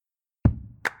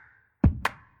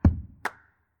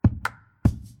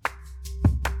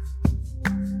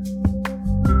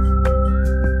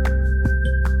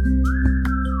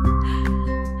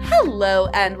Hello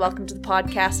and welcome to the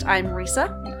podcast. I'm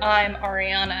Risa. I'm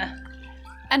Ariana.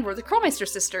 And we're the Curlmeister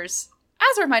Sisters.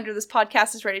 As a reminder, this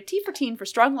podcast is rated T for teen for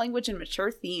strong language and mature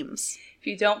themes. If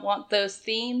you don't want those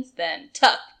themes, then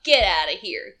tough, get out of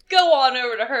here. Go on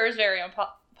over to Hers Very Own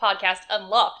podcast,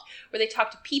 Unlocked, where they talk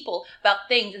to people about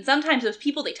things, and sometimes those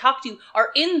people they talk to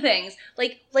are in things.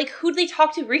 Like who'd they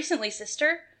talk to recently,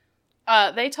 sister?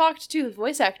 They talked to the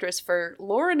voice actress for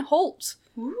Lauren Holt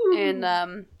in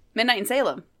Midnight in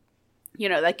Salem. You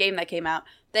know, that game that came out.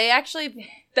 They actually...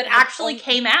 That actually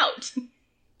came out.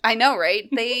 I know, right?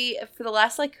 They, for the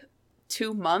last,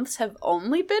 2 months, have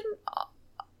only been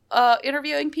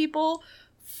interviewing people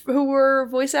who were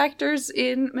voice actors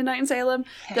in Midnight in Salem.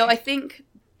 Though I think,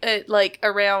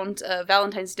 around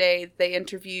Valentine's Day, they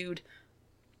interviewed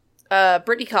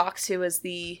Brittany Cox, who was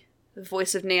the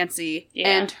voice of Nancy,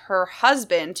 and her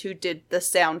husband, who did the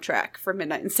soundtrack for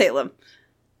Midnight in Salem.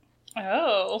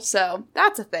 Oh. So,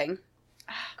 that's a thing.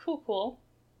 Cool.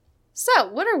 So,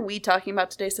 what are we talking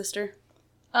about today, sister?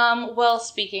 Well,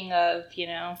 speaking of,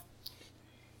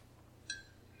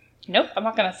 Nope, I'm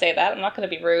not gonna say that. I'm not gonna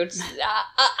be rude.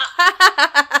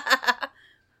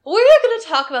 We're gonna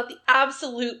talk about the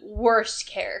absolute worst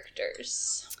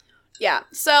characters. Yeah,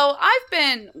 so I've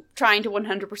been trying to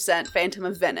 100% Phantom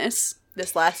of Venice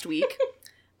this last week,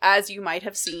 as you might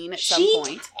have seen at some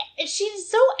point. She's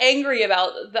so angry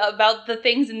about the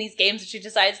things in these games that she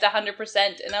decides to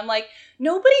 100%, and I'm like,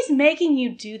 nobody's making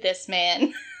you do this,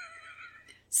 man.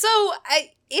 So,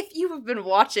 if you have been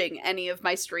watching any of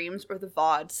my streams or the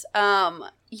VODs,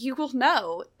 you will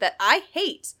know that I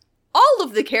hate all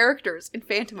of the characters in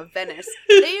Phantom of Venice.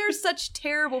 They are such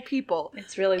terrible people.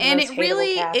 It's really the and most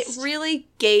hateable cast. It really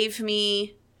gave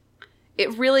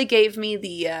me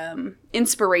the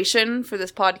inspiration for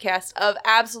this podcast of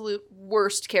absolute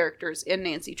worst characters in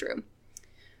Nancy Drew.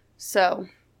 So,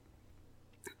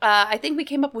 I think we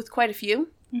came up with quite a few.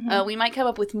 Mm-hmm. We might come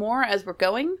up with more as we're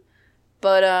going.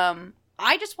 But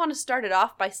I just want to start it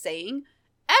off by saying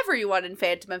everyone in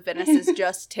Phantom of Venice is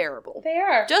just terrible. They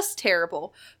are. Just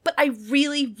terrible. But I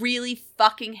really, really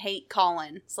fucking hate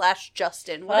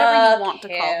Colin/Justin, whatever you want to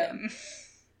call him.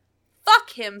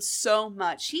 Fuck him so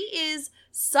much. He is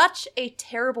such a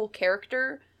terrible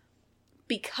character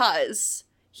because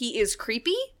he is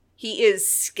creepy. He is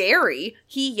scary.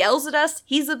 He yells at us.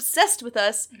 He's obsessed with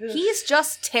us. Ugh. He's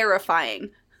just terrifying.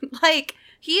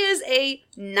 He is a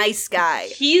nice guy.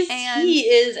 He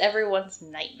is everyone's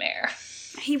nightmare.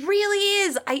 He really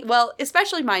is.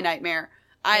 Especially my nightmare.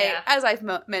 As I've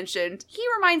mentioned, he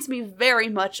reminds me very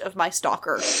much of my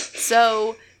stalker.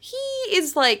 So he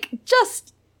is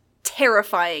just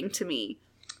terrifying to me.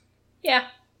 Yeah.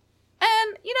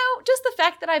 And, just the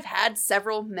fact that I've had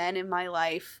several men in my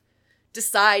life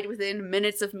decide within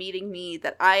minutes of meeting me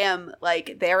that I am,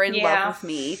 they're in love with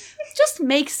me, just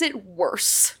makes it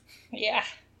worse. Yeah.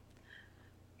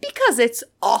 Because it's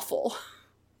awful.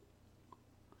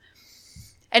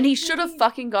 And he should have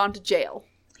fucking gone to jail.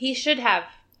 He should have.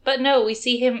 But no, we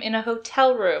see him in a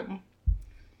hotel room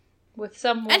with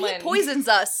some woman. And he poisons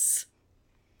us.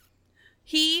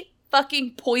 He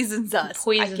fucking poisons us.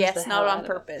 I guess not on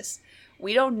purpose.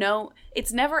 We don't know.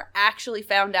 It's never actually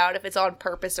found out if it's on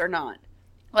purpose or not.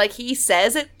 He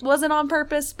says it wasn't on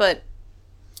purpose, but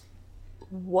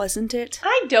wasn't it?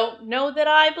 I don't know that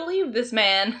I believe this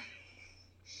man.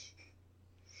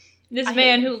 This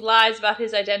man who lies about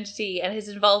his identity and his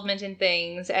involvement in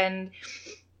things and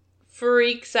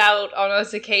freaks out on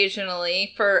us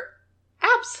occasionally for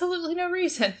absolutely no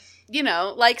reason.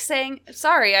 Saying,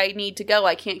 sorry, I need to go.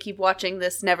 I can't keep watching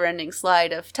this never-ending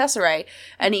slide of Tesserae.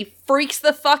 And he freaks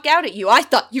the fuck out at you. I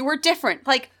thought you were different.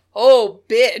 Oh,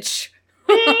 bitch.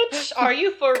 Bitch, are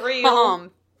you for real?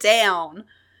 Calm down.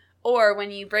 Or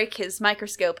when you break his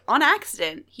microscope on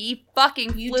accident, he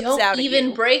fucking flips out at you. You don't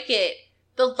even break it.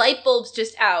 The light bulb's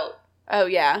just out. Oh,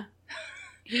 yeah.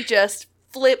 He just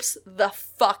flips the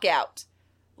fuck out.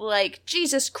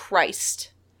 Jesus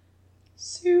Christ.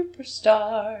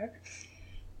 Superstar.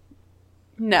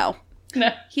 No.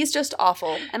 He's just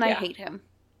awful, and I hate him.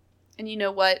 And you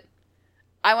know what?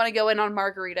 I want to go in on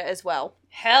Margarita as well.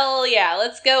 Hell yeah,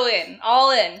 let's go in. All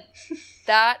in.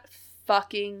 That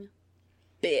fucking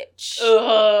bitch.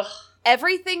 Ugh.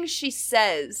 Everything she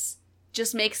says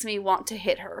just makes me want to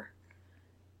hit her.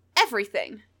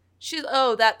 Everything.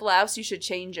 That blouse, you should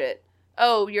change it.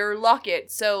 Oh, your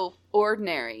locket, so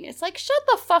ordinary. It's shut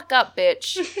the fuck up,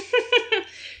 bitch.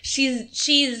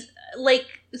 She's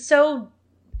so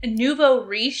nouveau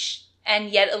riche and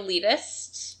yet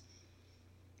elitist.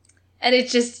 And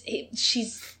she's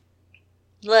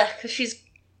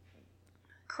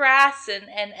crass and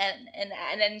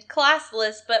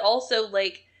classless, but also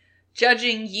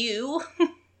judging you.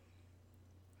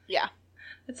 Yeah.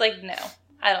 It's like, no,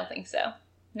 I don't think so.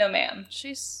 No, ma'am.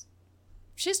 She's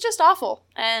just awful.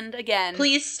 And again,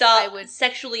 please stop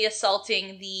sexually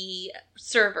assaulting the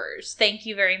servers. Thank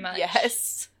you very much.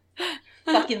 Yes.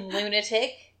 Fucking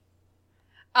lunatic.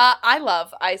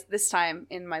 This time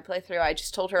in my playthrough, I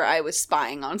just told her I was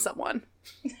spying on someone.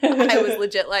 I was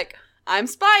legit like, I'm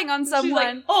spying on someone.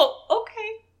 She's like, oh,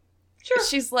 okay. Sure.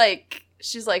 She's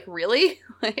like, really?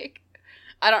 Like,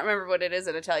 I don't remember what it is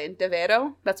in Italian.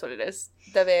 Davvero? That's what it is.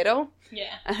 Davvero?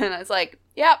 Yeah. And I was like,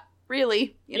 yep,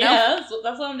 really. You know? Yeah,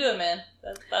 that's what I'm doing, man.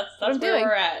 That's where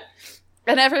we're at.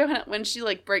 And everyone, when she,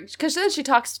 like, breaks... Because then she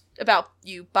talks about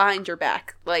you behind your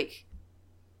back, like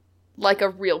a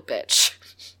real bitch.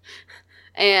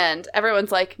 And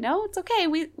everyone's like, no, it's okay.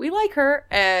 We like her.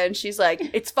 And she's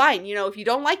like, it's fine. You know, if you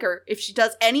don't like her, if she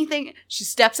does anything, she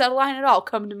steps out of line at all,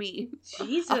 come to me.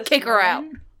 Jesus, I'll kick her out.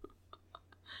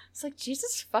 It's like,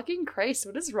 Jesus fucking Christ,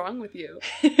 what is wrong with you?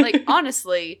 Like,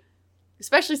 honestly,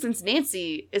 especially since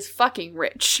Nancy is fucking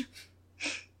rich.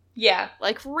 Yeah.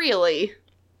 Like, really?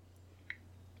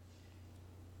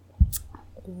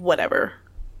 Whatever.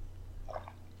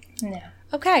 No.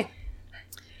 Okay.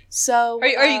 So, are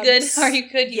you good? Are you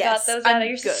good? You yes, got those out of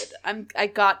your system? I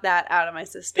got that out of my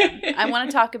system. I want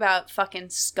to talk about fucking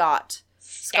Scott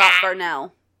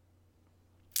Farnell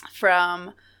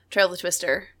from Trail the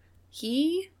Twister.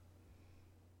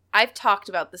 I've talked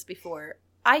about this before.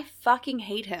 I fucking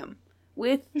hate him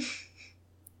with,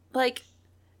 like,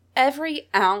 every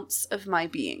ounce of my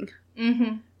being.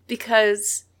 Mm-hmm.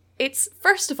 Because it's,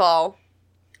 first of all,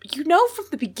 you know from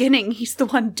the beginning he's the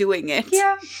one doing it.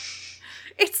 Yeah.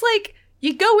 It's like,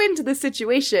 you go into the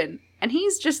situation, and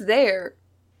he's just there,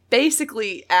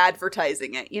 basically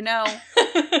advertising it, you know?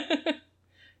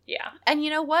 Yeah. And you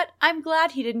know what? I'm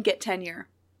glad he didn't get tenure.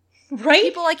 Right?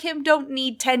 People like him don't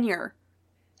need tenure.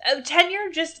 Tenure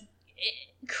just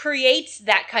creates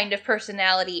that kind of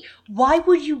personality. Why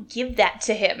would you give that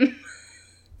to him?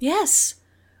 Yes.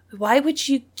 Why would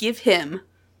you give him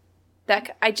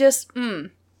that? I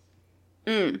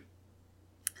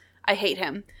hate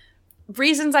him.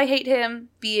 Reasons I hate him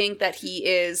being that he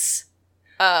is,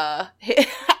 I'm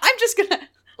just gonna,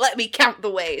 let me count the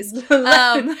ways.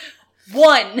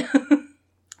 1.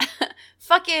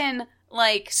 Fucking,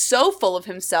 like, so full of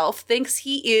himself, thinks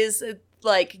he is,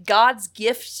 like, God's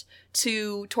gift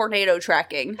to tornado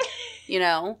tracking, you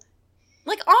know?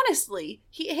 Like, honestly,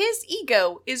 his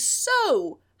ego is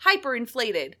so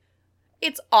hyperinflated.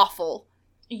 It's awful.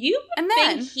 You and think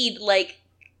then, he'd, like,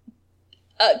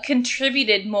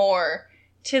 contributed more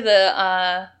to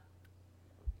the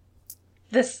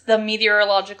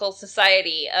meteorological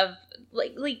society of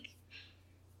like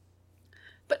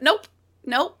but nope,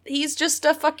 he's just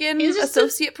a fucking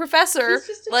associate professor. He's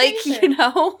just a like patient. You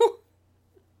know,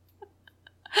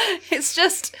 it's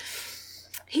just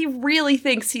he really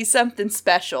thinks he's something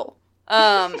special,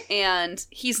 and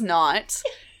he's not,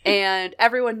 and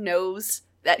everyone knows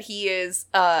that he is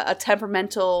a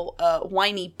temperamental,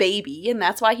 whiny baby, and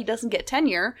that's why he doesn't get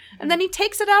tenure, and then he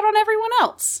takes it out on everyone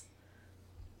else.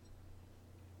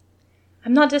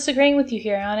 I'm not disagreeing with you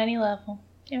here on any level.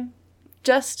 Yeah.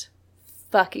 Just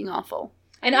fucking awful.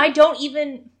 And I don't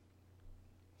even...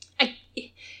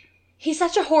 he's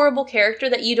such a horrible character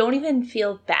that you don't even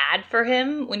feel bad for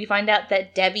him when you find out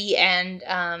that Debbie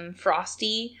and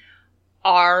Frosty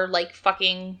are, like,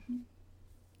 fucking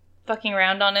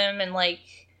around on him and, like,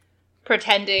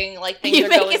 pretending like things are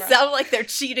going wrong. You make it sound like they're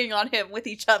cheating on him with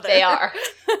each other. They are.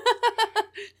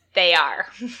 They are.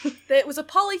 It was a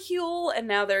polycule, and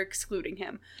now they're excluding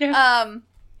him. Yeah.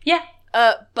 Yeah.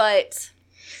 But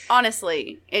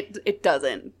honestly, it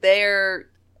doesn't. They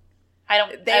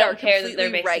don't care that they're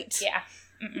basically right. Yeah.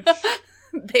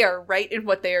 They are right in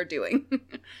what they are doing.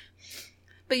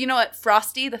 But you know what?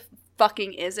 Frosty the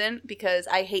fucking isn't, because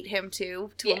I hate him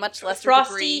too, to a much lesser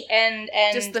Frosty degree. and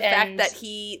just the fact that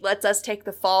he lets us take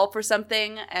the fall for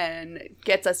something and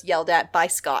gets us yelled at by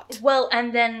Scott. Well,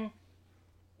 and then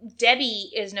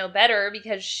Debbie is no better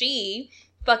because she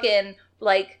fucking,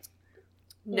 like,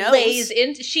 lays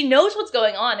into... She knows what's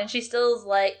going on, and she still is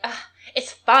like,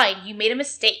 it's fine, you made a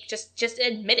mistake, just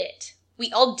admit it.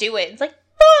 We all do it. It's like,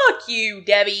 fuck you,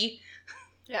 Debbie.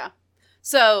 Yeah.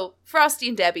 So, Frosty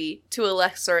and Debbie, to a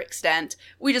lesser extent,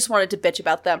 we just wanted to bitch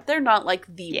about them. They're not, like,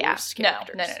 the worst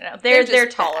characters. No. They're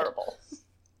tolerable.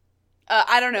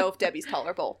 I don't know if Debbie's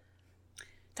tolerable.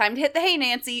 Time to hit the hey,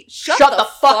 Nancy. Shut the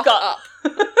fuck up.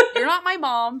 You're not my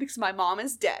mom, because my mom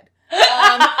is dead.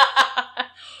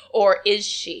 Or is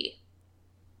she?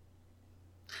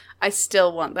 I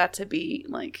still want that to be,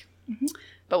 like... Mm-hmm.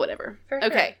 But whatever. For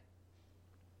sure. Okay.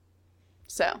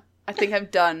 So, I think I'm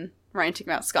done ranting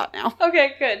about Scott now.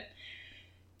 Okay, good.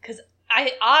 Because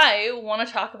I want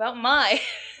to talk about my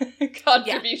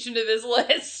contribution to this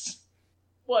list.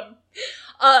 One.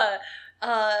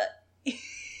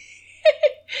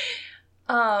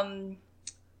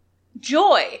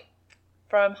 Joy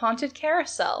from Haunted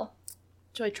Carousel.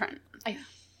 Joy Trent. I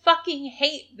fucking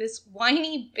hate this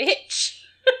whiny bitch.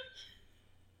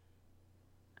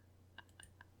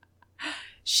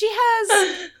 She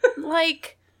has,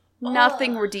 like,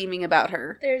 nothing redeeming about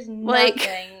her. There's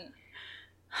nothing.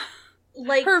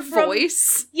 Like her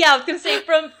voice. Yeah, I was gonna say,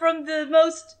 from the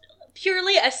most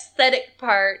purely aesthetic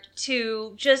part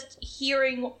to just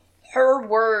hearing her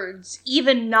words,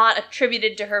 even not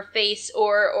attributed to her face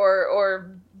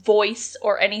or voice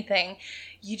or anything,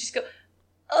 you just go,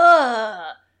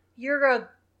 ugh, you're a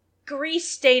grease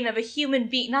stain of a human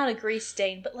being. Not a grease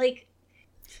stain, but like...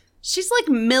 She's like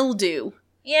mildew.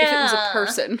 Yeah. If it was a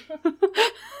person.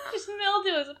 Just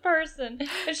mildew as a person.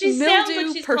 And she sounds like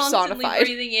she's constantly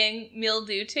breathing in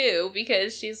mildew too,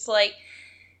 because she's like,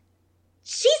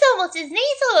 she's almost as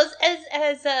nasal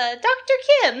as Dr.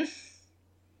 Kim.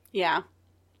 Yeah.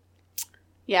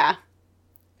 Yeah.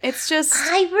 It's just...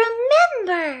 I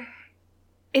remember.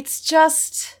 It's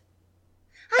just...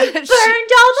 I burned all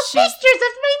the pictures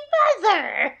of my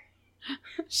mother.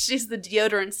 She's the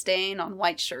deodorant stain on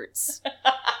white shirts.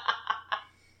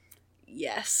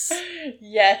 Yes.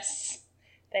 Yes.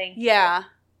 Thank you. Yeah.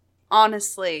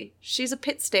 Honestly, she's a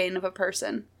pit stain of a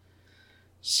person.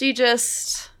 She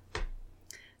just...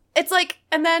 It's like,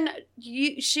 and then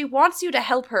she wants you to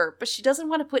help her, but she doesn't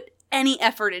want to put any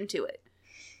effort into it.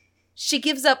 She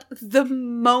gives up the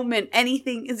moment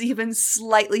anything is even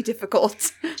slightly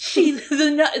difficult.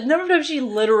 The number of times she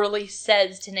literally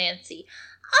says to Nancy,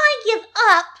 I give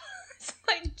up. It's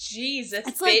like, Jesus,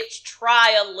 it's bitch, like,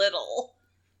 try a little.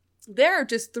 There are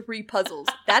just 3 puzzles.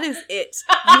 That is it.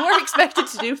 You are expected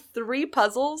to do 3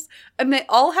 puzzles, and they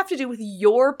all have to do with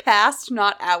your past,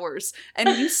 not ours. And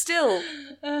you still,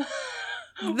 the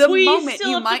moment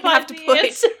you might have to put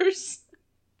answers.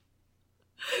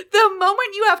 The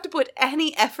moment you have to put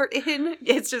any effort in,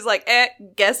 it's just like,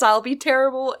 guess I'll be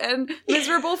terrible and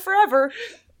miserable forever.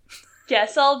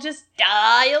 Guess I'll just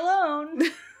die alone.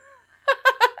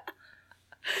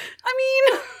 I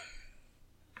mean,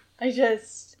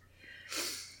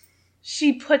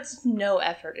 she puts no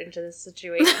effort into this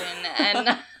situation,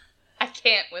 and I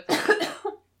can't with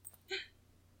her.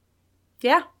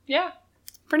 Yeah. Yeah.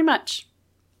 Pretty much.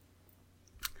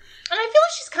 And I feel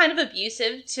like she's kind of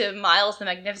abusive to Miles the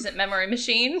Magnificent Memory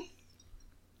Machine.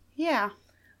 Yeah.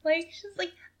 Like, she's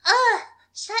like,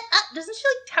 shut up. Doesn't she,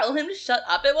 like, tell him to shut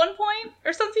up at one point?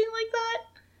 Or something like that?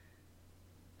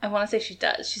 I want to say she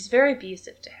does. She's very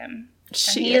abusive to him.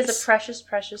 He is a precious,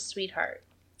 precious sweetheart.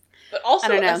 But also, I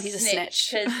don't know, he's a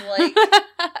snitch. Because, like...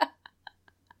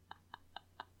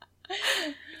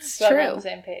 It's so true. We're on the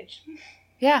same page.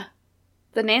 Yeah.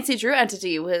 The Nancy Drew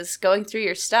entity was going through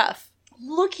your stuff.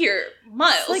 Look here,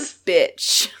 Miles. It's like,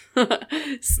 bitch.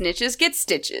 Snitches get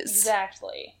stitches.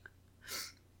 Exactly.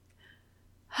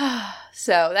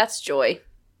 So, that's Joy.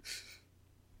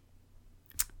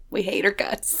 We hate her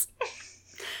guts.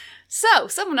 So,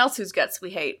 someone else whose guts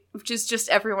we hate, which is just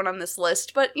everyone on this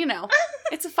list, but, you know,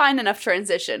 it's a fine enough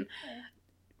transition.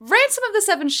 Ransom of the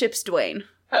Seven Ships Dwayne.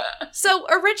 So,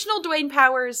 original Dwayne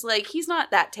Powers, like, he's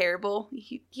not that terrible.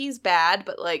 He's bad,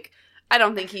 but, like, I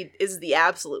don't think he is the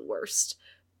absolute worst.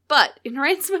 But in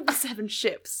Ransom of the Seven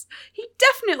Ships, he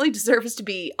definitely deserves to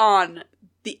be on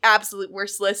the absolute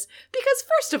worst list because,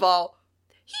 first of all,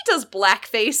 he does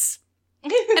blackface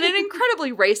and an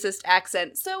incredibly racist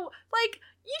accent. So, like,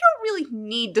 you don't really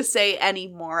need to say any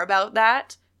more about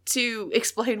that to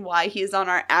explain why he is on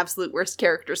our absolute worst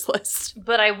characters list.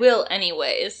 But I will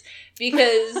anyways,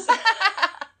 because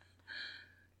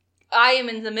I am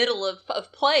in the middle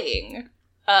of playing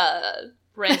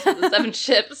Ransom of the Seven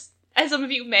Ships, as some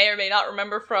of you may or may not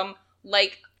remember from,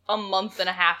 like, a month and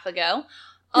a half ago.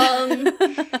 I'm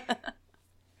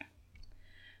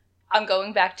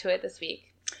going back to it this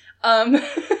week.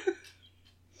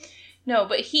 No,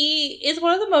 but he is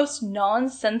one of the most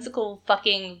nonsensical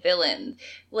fucking villains.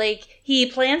 Like, he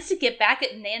plans to get back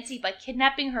at Nancy by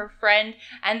kidnapping her friend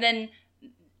and then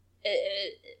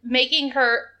making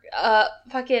her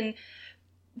fucking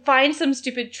find some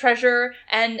stupid treasure,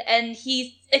 and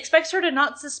he expects her to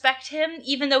not suspect him,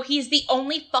 even though he's the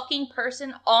only fucking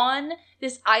person on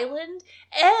this island.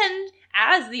 And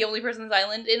as the only person on this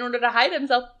island, in order to hide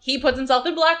himself, he puts himself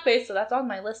in blackface, so that's on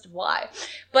my list of why.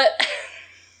 But...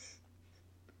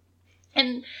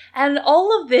 And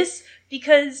all of this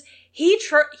because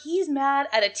he's mad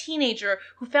at a teenager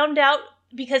who found out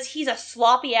because he's a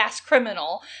sloppy ass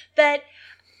criminal, that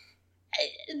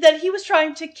he was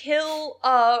trying to kill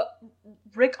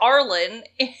Rick Arlen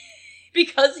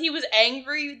because he was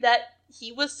angry that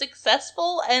he was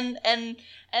successful and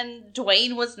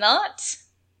Dwayne was not.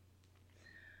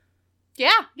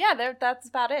 Yeah, that's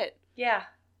about it. Yeah.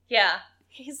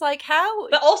 He's like, how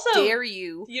but also, dare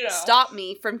you stop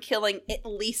me from killing at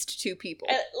least 2 people?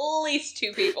 At least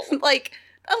 2 people. Like,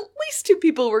 at least 2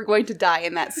 people were going to die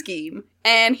in that scheme.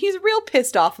 And he's real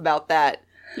pissed off about that,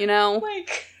 you know?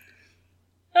 Like,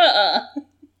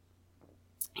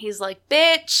 He's like,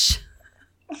 bitch.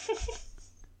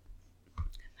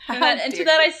 And to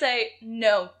that I say,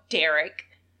 no, Derek.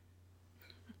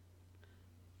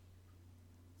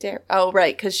 Oh,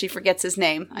 right, because she forgets his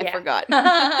name. I forgot.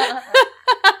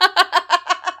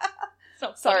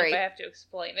 So sorry if I have to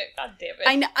explain it. God damn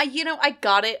it. I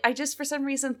got it. I just, for some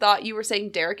reason, thought you were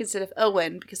saying Derek instead of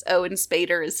Owen, because Owen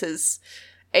Spader is his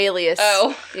alias.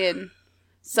 Oh.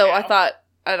 So I thought,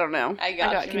 I don't know. I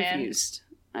got you, confused.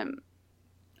 Man.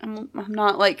 I'm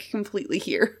not, like, completely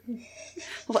here.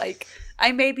 Like,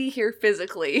 I may be here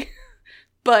physically,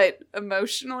 but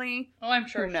emotionally, oh, I'm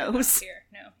sure who knows? Here.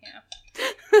 No, yeah.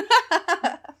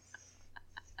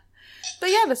 But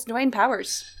yeah, this Dwayne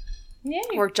Powers. Yeah.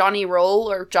 Or Johnny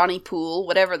Roll, or Johnny Pool,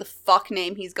 whatever the fuck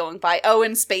name he's going by.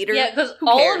 Owen Spader. Yeah, because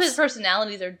all of his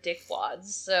personalities are dickwads,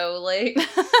 so, like...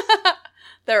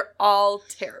 They're all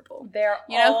terrible.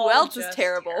 You know who else is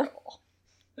terrible?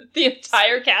 The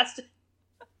entire cast.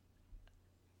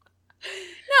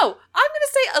 No, I'm going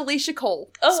to say Alicia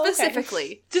Cole. Specifically.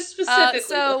 Okay. Just specifically.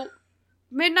 So,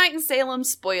 Midnight in Salem,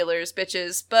 spoilers,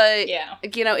 bitches. But,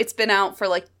 you know, it's been out for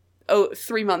like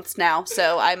 3 months now,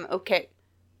 so I'm okay.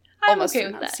 I'm Almost okay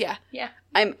 3 with months, that. Yeah.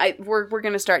 We're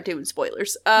going to start doing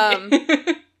spoilers.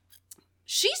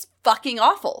 She's fucking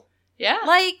awful. Yeah.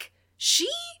 Like, she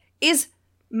is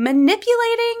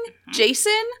manipulating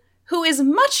Jason, who is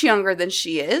much younger than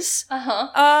she is.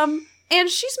 And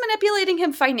she's manipulating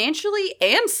him financially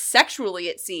and sexually,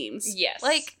 it seems. Yes.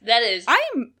 Like, that is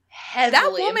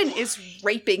that woman is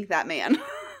raping that man.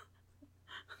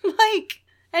 Like,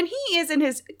 and he is in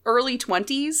his early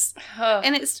 20s,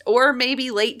 or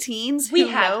maybe late teens.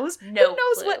 Who knows? Who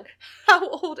knows how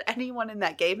old anyone in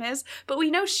that game is? But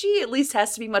we know she at least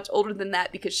has to be much older than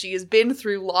that because she has been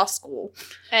through law school.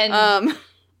 And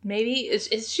maybe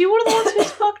is she one of the ones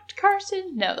who's fucked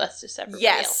Carson? No, that's just separate.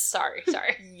 Yes. Sorry.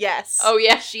 Yes. Oh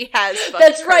yeah, she has. Fucked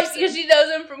that's right, Carson. because she knows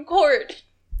him from court.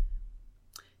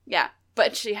 Yeah,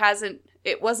 but she hasn't.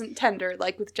 It wasn't tender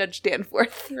like with Judge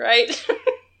Danforth, right?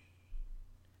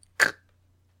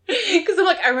 Because I'm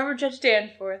like, I remember Judge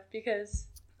Danforth because,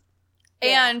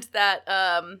 and that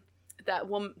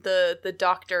woman, the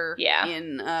doctor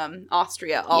in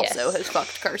Austria also has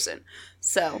fucked Carson.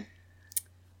 So,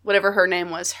 whatever her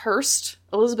name was,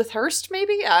 Elizabeth Hurst,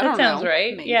 maybe? I don't know. That sounds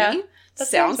right. Maybe. Yeah, that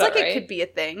sounds like it could be a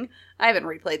thing. I haven't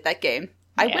replayed that game.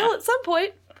 I will at some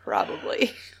point,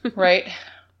 probably. Right.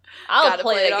 I'll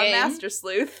play it the on game Master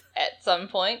Sleuth at some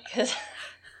point because.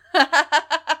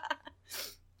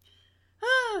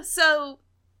 So,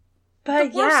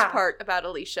 but the worst part about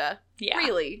Alicia,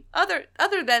 really, other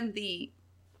than the,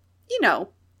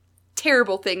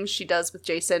 terrible things she does with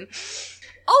Jason,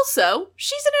 also,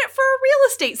 she's in it for a real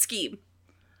estate scheme.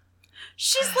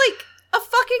 She's like a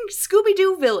fucking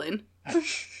Scooby-Doo villain.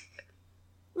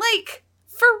 Like,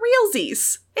 for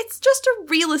realsies. It's just a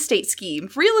real estate scheme.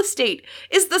 Real estate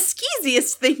is the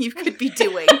skeeziest thing you could be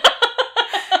doing.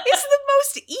 It's the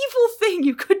most evil thing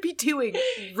you could be doing,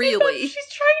 really. She's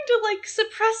trying to,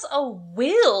 suppress a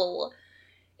will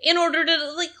in order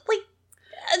to,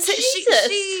 Jesus.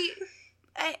 She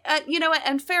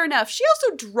and fair enough, she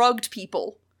also drugged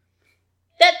people.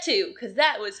 That too, because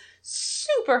that was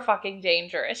super fucking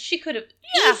dangerous. She could have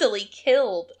easily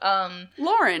killed,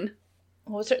 Lauren.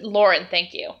 What was her? Lauren,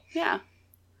 thank you. Yeah.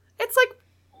 It's like,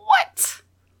 what?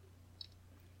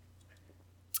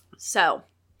 So,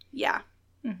 yeah.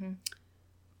 Mm-hmm.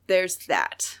 There's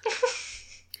that.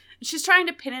 She's trying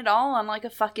to pin it all on a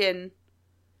fucking...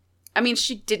 I mean,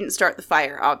 she didn't start the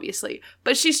fire, obviously.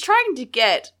 But she's trying to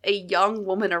get a young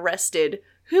woman arrested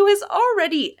who has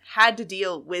already had to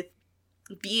deal with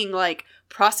being,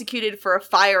 prosecuted for a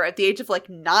fire at the age of,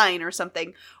 9 or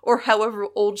something. Or however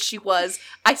old she was.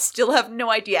 I still have no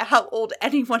idea how old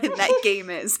anyone in that game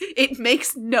is. It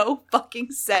makes no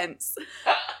fucking sense.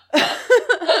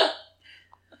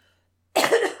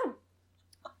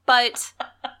 But,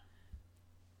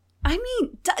 I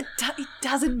mean, it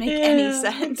doesn't make any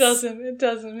sense. It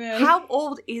doesn't, man. How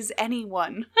old is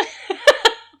anyone?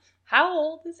 How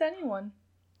old is anyone?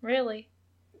 Really?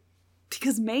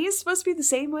 Because May is supposed to be the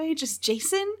same age as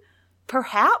Jason?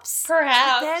 Perhaps.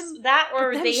 Perhaps. That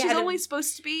or then they she's had only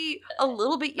supposed to be a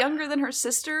little bit younger than her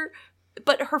sister,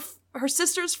 but her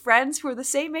sister's friends who are the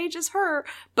same age as her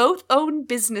both own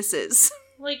businesses.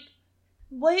 Like,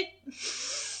 what?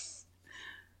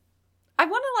 I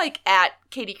want to, like, at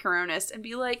Katie Coronis and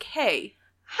be like, hey.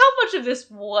 How much of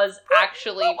this was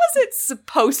actually... What was it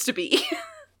supposed to be?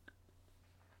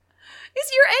 Is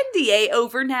your NDA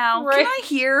over now? Right. Can I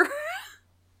hear?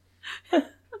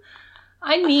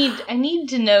 I need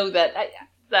to know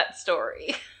that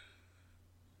story.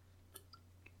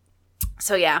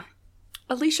 So yeah,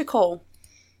 Alicia Cole,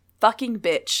 fucking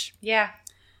bitch. Yeah.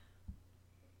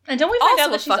 And don't we find Also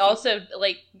out that she's also,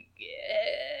 like,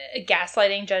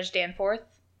 gaslighting Judge Danforth?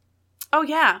 Oh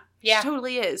yeah. Yeah. She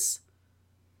totally is.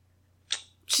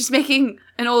 She's making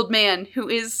an old man who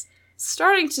is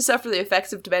starting to suffer the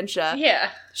effects of dementia. Yeah.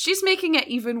 She's making it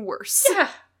even worse. Yeah.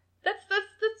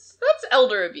 That's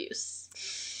elder abuse.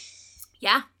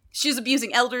 Yeah. She's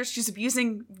abusing elders. She's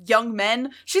abusing young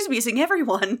men. She's abusing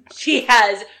everyone. She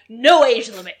has no age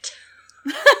limit.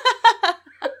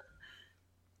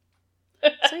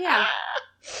 So yeah.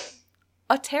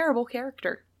 A terrible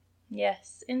character.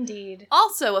 Yes, indeed.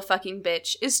 Also a fucking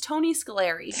bitch is Tony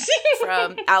Scolari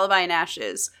from Alibi and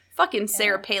Ashes. Fucking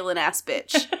Sarah Palin ass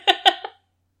bitch.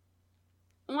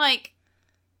 Like,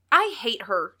 I hate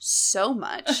her so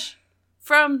much.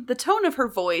 From the tone of her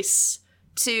voice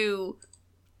to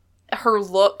her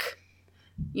look,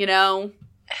 you know?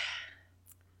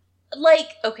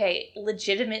 Like, okay,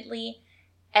 legitimately,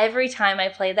 every time I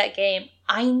play that game,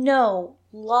 I know,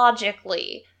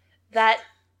 logically, that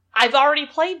I've already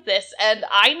played this, and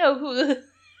I know who the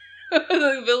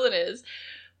villain is.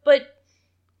 But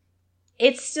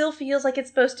it still feels like it's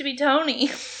supposed to be Tony.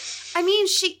 I mean,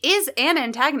 she is an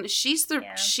antagonist.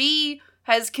 She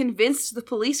has convinced the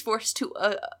police force to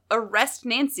arrest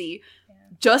Nancy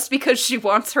just because she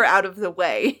wants her out of the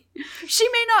way. She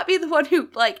may not be the one who,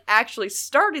 like, actually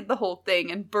started the whole thing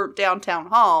and burnt down Town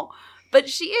Hall, but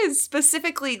she is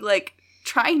specifically, like,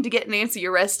 trying to get Nancy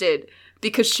arrested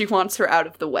because she wants her out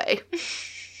of the way.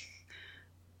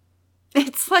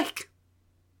 It's like,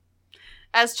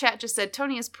 as chat just said,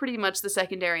 Tony is pretty much the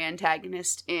secondary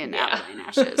antagonist in Alibi and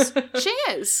Ashes. She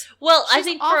is. Well, She's I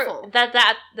think awful.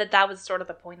 that was sort of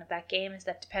the point of that game, is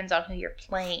that depends on who you're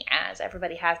playing as.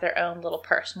 Everybody has their own little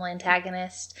personal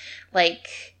antagonist.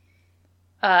 Like,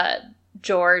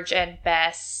 George and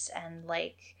Bess, and,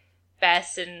 like,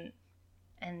 Bess and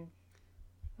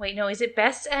wait, no, is it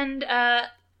Bess and,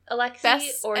 Alexi?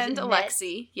 Bess or is and it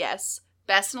Alexi, yes.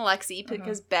 Bess and Alexi,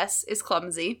 because Bess is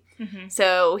clumsy. Mm-hmm.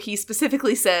 So he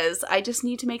specifically says, I just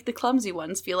need to make the clumsy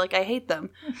ones feel like I hate them.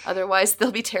 Otherwise,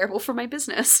 they'll be terrible for my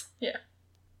business. Yeah.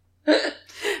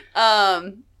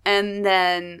 And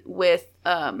then with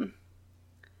Who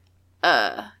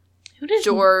does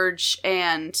George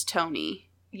and Tony.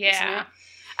 Yeah.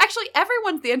 Actually,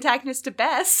 everyone's the antagonist to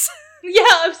Bess. Yeah,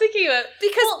 I was thinking about it.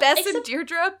 Because Bess and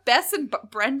Deirdre, Bess and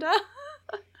Brenda.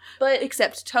 But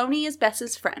except Tony is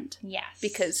Bess's friend. Yes.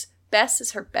 Because Bess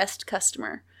is her best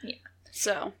customer. Yeah.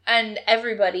 So. And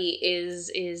everybody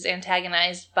is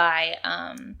antagonized by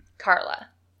Carla.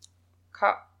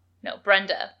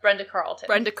 Brenda. Brenda Carlton.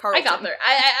 Brenda Carlton. I got there.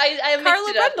 I mixed Carla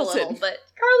it up Bendleton. a little, but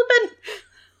Carla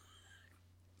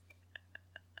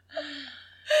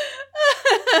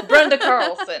Brenda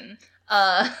Carlson.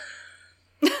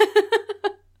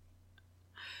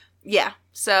 Yeah.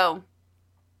 So,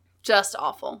 just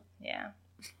awful. Yeah.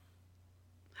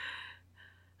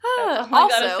 That's all I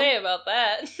gotta say about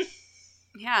that.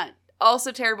 Yeah.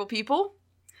 Also terrible people.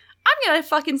 I'm gonna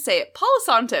fucking say it. Paula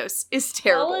Santos is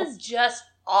terrible. Paula's just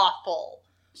awful.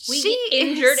 We She get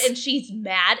injured is- and she's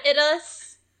mad at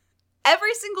us.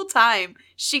 Every single time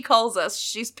she calls us,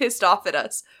 she's pissed off at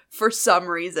us for some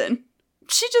reason.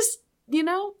 She just,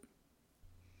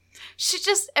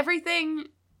 everything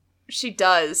she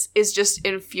does is just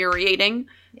infuriating.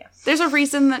 Yeah. There's a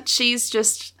reason that she's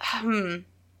just, I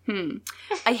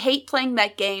hate playing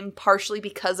that game partially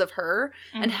because of her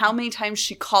and how many times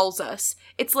she calls us.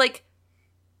 It's like,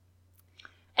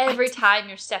 every time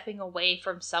you're stepping away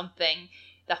from something,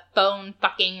 the phone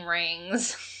fucking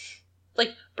rings.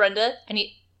 Like, Brenda,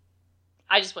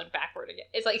 I just went backward again.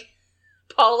 It's like,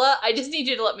 Paula, I just need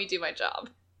you to let me do my job.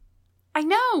 I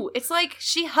know. It's like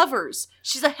she hovers.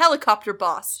 She's a helicopter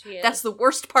boss. She is. That's the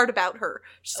worst part about her.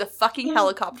 She's a fucking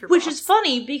helicopter Which boss. is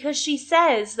funny because she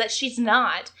says that she's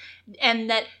not, and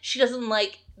that she doesn't,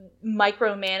 like,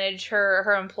 micromanage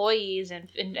her employees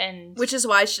and Which is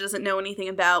why she doesn't know anything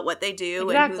about what they do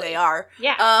and who Exactly. they are.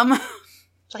 Yeah.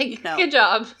 Like, good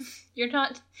job. You're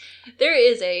not. There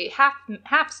is a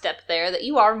half step there that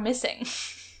you are missing.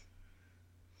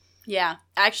 Yeah,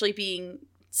 actually being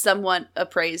somewhat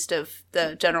appraised of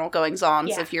the general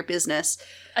goings-ons of your business.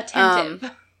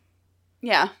 Attentive.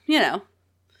 Yeah,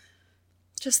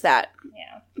 just that.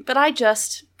 Yeah. But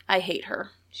I hate her.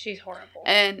 She's horrible.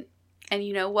 And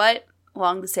you know what?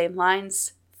 Along the same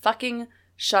lines, fucking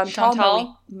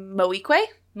Chantal Moikwe?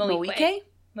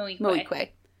 Moikwe.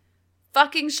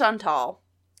 Fucking Chantal.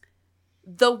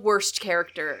 The worst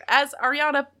character. As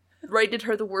Ariana rated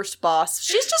her the worst boss,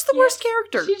 she's just the worst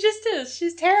character. She just is.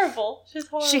 She's terrible. She's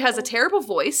horrible. She has a terrible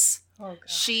voice. Oh, God.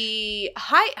 She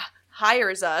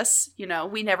hires us.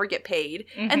 We never get paid.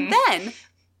 Mm-hmm. And then,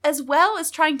 as well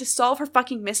as trying to solve her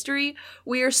fucking mystery,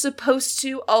 we are supposed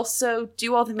to also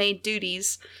do all the maid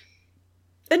duties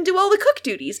and do all the cook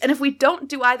duties. And if we don't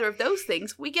do either of those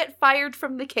things, we get fired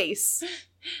from the case.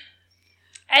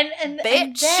 And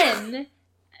then,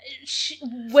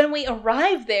 when we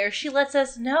arrive there, she lets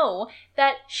us know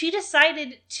that she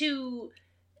decided to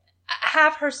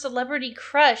have her celebrity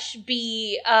crush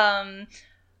be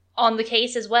on the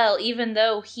case as well, even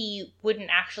though he wouldn't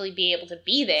actually be able to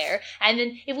be there. And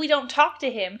then if we don't talk to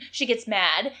him, she gets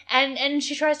mad and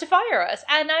she tries to fire us.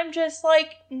 And I'm just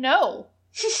like, no.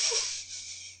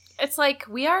 It's like,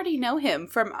 we already know him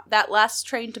from that last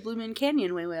train to Blue Moon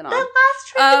Canyon we went on. That last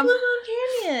train to Blue Moon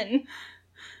Canyon.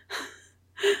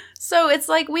 So it's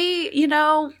like,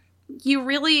 you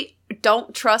really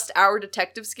don't trust our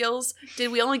detective skills.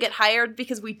 Did we only get hired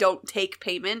because we don't take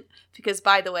payment? Because,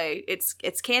 by the way, it's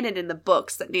canon in the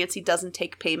books that Nancy doesn't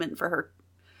take payment for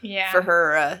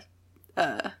her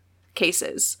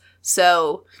cases.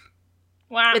 So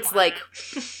it's like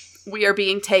we are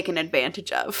being taken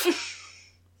advantage of.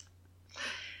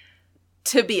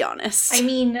 To be honest. I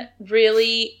mean,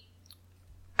 really,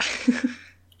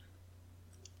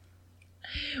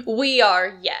 we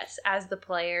are, yes, as the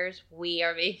players, we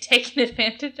are being taken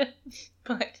advantage of.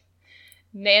 But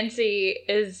Nancy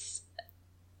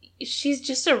she's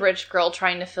just a rich girl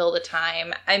trying to fill the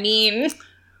time. I mean,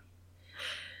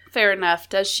 fair enough.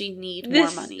 Does she need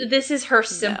more money? This is her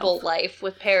simple life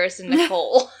with Paris and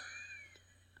Nicole.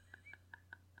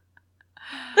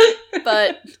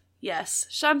 But yes,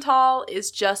 Chantal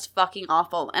is just fucking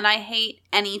awful, and I hate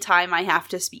any time I have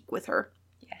to speak with her.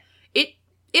 Yeah.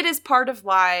 It is part of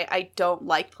why I don't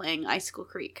like playing Icicle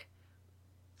Creek.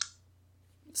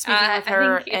 Speaking with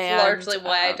her, I think it's largely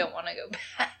why I don't want to go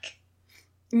back.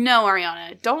 No,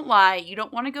 Ariana, don't lie. You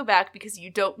don't want to go back because you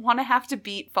don't want to have to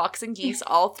beat Fox and Geese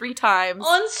all 3 times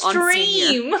on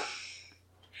stream.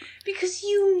 Because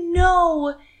you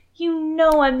know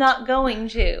I'm not going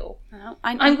to. No,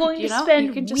 I'm going to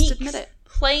spend weeks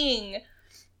playing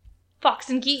Fox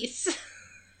and Geese.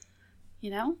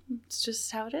 It's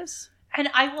just how it is. And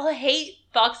I will hate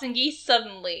Fox and Geese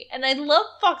suddenly. And I love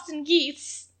Fox and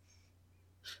Geese.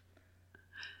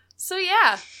 So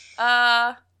yeah.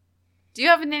 Do you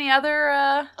have any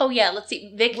other oh yeah, let's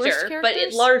see. Victor, but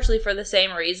largely for the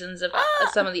same reasons of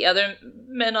some of the other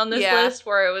men on this list,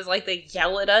 where it was like they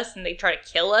yell at us and they try to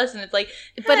kill us, and it's like,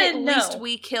 but at least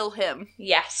we kill him.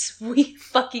 Yes, we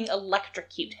fucking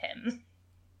electrocute him.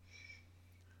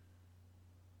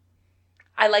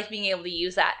 I like being able to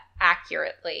use that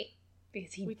accurately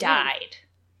because he died.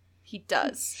 He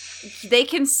does. They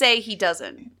can say he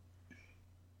doesn't.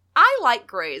 I like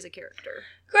Gray as a character.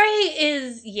 Gray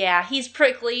is, he's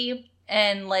prickly,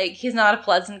 and, he's not a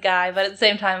pleasant guy, but at the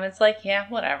same time, it's like, yeah,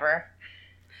 whatever.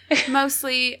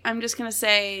 Mostly, I'm just gonna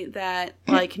say that,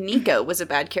 Nico was a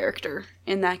bad character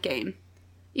in that game.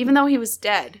 Even though he was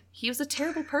dead, he was a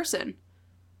terrible person.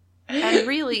 And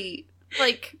really,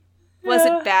 was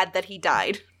it bad that he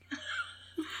died?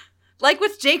 Like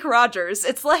with Jake Rogers,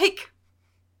 it's like...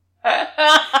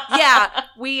 yeah,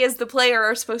 we as the player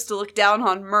are supposed to look down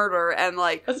on murder and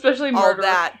especially all murder.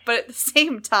 that, but at the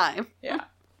same time,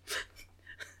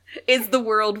 is the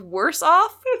world worse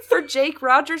off for Jake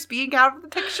Rogers being out of the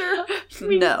picture?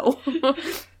 No. It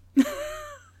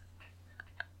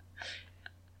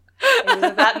was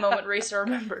at that moment Racer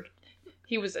remembered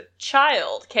he was a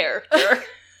child character.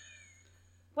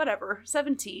 Whatever,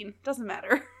 17, doesn't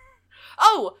matter.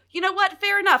 Oh, you know what?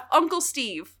 Fair enough. Uncle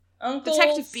Steve.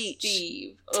 Detective Beach.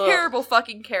 Steve. Terrible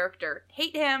fucking character.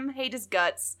 Hate him, hate his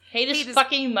guts. Hate his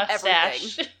fucking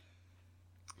mustache. Everything.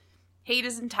 Hate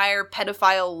his entire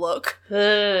pedophile look.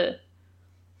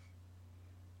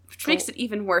 Which makes it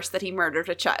even worse that he murdered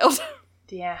a child.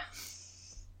 Yeah.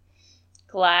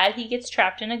 Glad he gets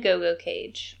trapped in a go-go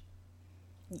cage.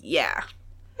 Yeah.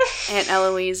 Aunt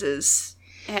Eloise is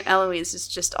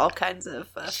just all kinds of...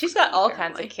 She's got all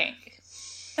kinds of kink.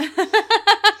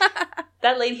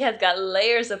 That lady has got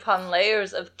layers upon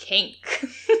layers of kink.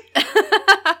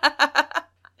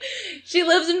 She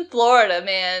lives in Florida,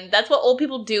 man. That's what old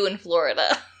people do in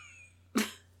Florida.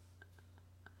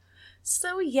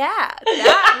 So yeah,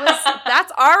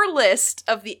 that's our list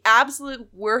of the absolute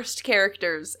worst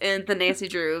characters in the Nancy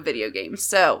Drew video games.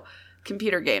 So,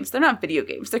 computer games. They're not video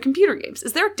games. They're computer games.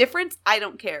 Is there a difference? I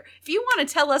don't care. If you want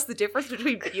to tell us the difference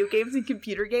between video games and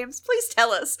computer games, please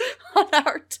tell us on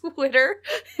our Twitter,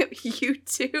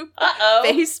 YouTube,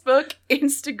 Facebook,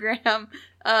 Instagram,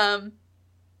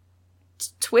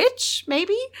 Twitch,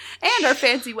 maybe? And our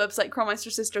fancy website,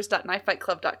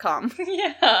 curlmeistersisters.knifefightclub.com.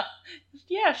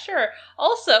 Yeah, sure.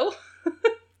 Also,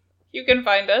 you can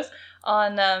find us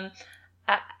on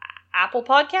Apple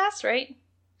Podcasts, right?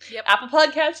 Yep. Apple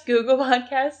Podcasts, Google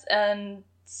Podcasts, and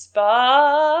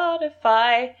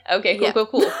Spotify. Okay,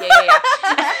 cool. Yeah.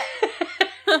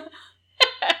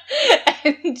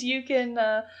 And you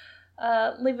can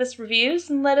leave us reviews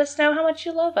and let us know how much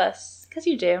you love us. Because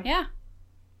you do. Yeah.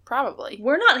 Probably.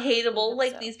 We're not hateable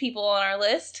like these people on our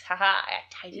list. Haha, I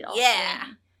tied it all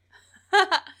in.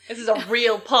 This is a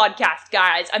real podcast,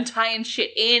 guys. I'm tying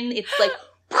shit in. It's like...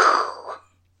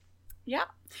 Yeah.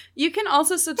 You can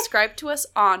also subscribe to us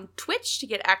on Twitch to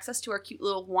get access to our cute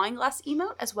little wine glass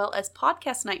emote, as well as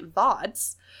Podcast Night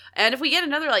VODs. And if we get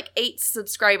another, 8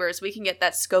 subscribers, we can get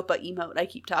that Scopa emote I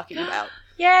keep talking about.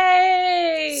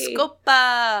 Yay!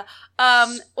 Scopa!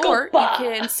 Or you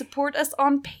can support us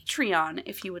on Patreon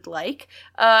if you would like,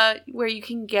 where you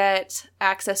can get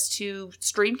access to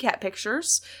Streamcat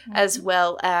pictures, as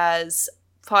well as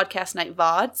Podcast Night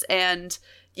VODs, and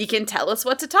you can tell us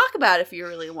what to talk about if you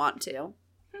really want to.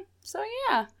 So,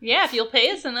 yeah. Yeah, if you'll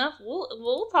pay us enough,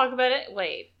 we'll talk about it.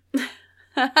 Wait.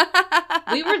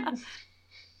 We were...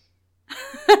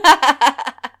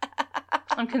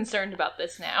 I'm concerned about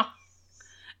this now.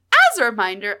 As a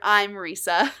reminder, I'm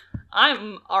Risa.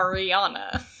 I'm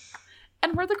Ariana.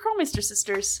 And we're the Curlmeister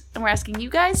Sisters. And we're asking you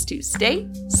guys to stay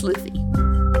sleuthy.